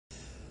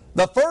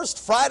The first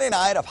Friday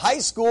night of high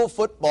school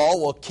football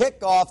will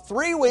kick off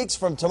 3 weeks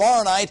from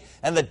tomorrow night,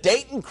 and the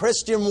Dayton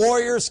Christian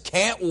Warriors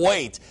can't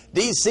wait.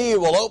 DC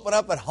will open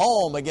up at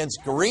home against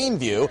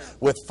Greenview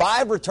with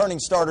 5 returning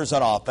starters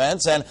on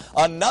offense and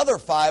another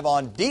 5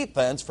 on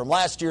defense from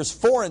last year's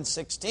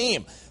 4-6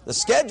 team. The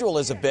schedule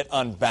is a bit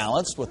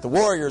unbalanced, with the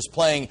Warriors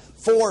playing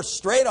 4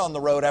 straight on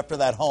the road after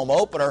that home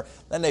opener.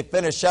 Then they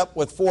finish up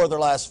with 4 of their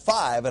last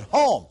 5 at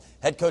home.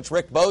 Head coach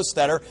Rick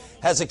Bostetter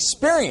has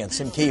experience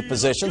in key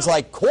positions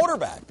like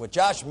quarterback, with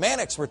Josh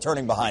Mannix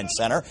returning behind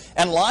center,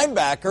 and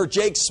linebacker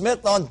Jake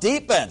Smith on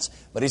defense.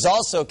 But he's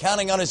also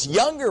counting on his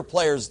younger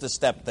players to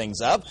step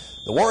things up.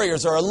 The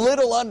Warriors are a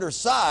little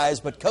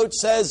undersized, but coach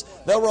says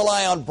they'll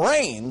rely on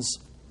brains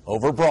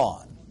over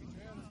brawn.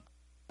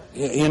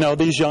 You know,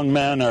 these young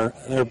men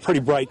they're pretty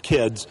bright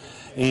kids,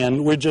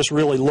 and we're just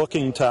really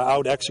looking to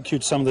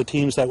out-execute some of the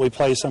teams that we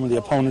play, some of the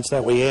opponents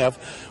that we have.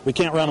 We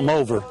can't run them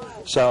over,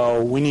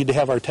 so we need to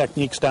have our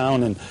techniques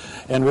down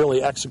and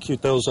really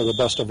execute those to the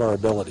best of our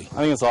ability.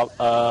 I think it's a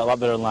lot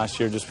better than last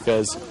year, just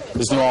because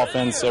there's new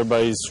offense,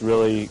 everybody's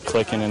really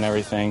clicking and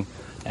everything,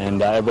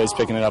 and everybody's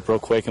picking it up real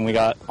quick, and we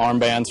got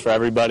armbands for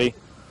everybody,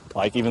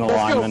 like even the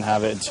linemen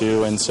have it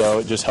too, and so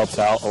it just helps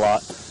out a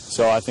lot.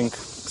 So I think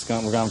we're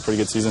going to have a pretty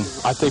good season.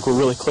 I think we're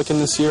really clicking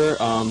this year.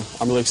 I'm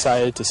really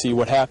excited to see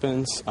what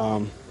happens.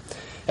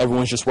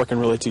 Everyone's just working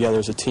really together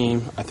as a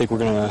team. I think we're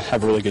going to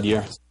have a really good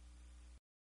year.